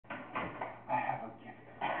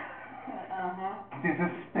This is a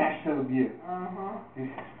special gift. Uh-huh. This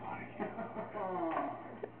is for you.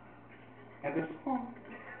 And the song.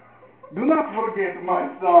 Do not forget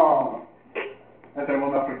my song. And I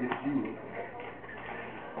will not forget you.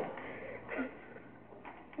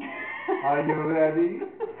 Are you ready?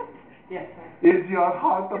 Yes, sir. Is your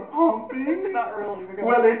heart pumping? Not really.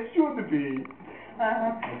 Well, it should be.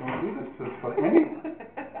 Uh-huh. I don't do this just for anyone,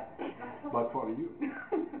 but for you.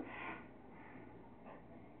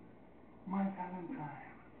 My Valentine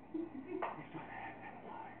is to have and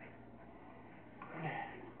white.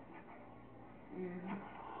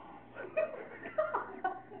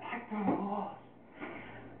 Like the rose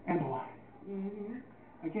and white.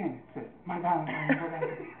 Mm-hmm. Again, it says, my Valentine is to have and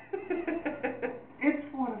white. It's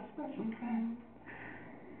for a special friend.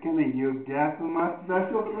 Can you guess my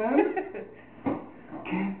special friend?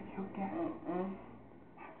 Can you guess?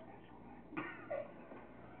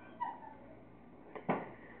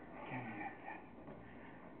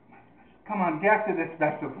 Come on, guess it is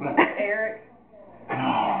special friend. Eric.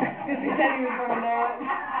 No. Because he said he was going to do it.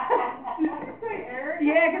 Did you say Eric?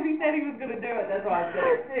 Yeah, because he said he was going to do it. That's why I said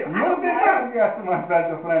it too. You did not guess my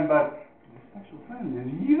special friend, but the special friend is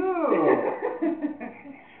you.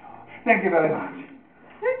 Thank you very much.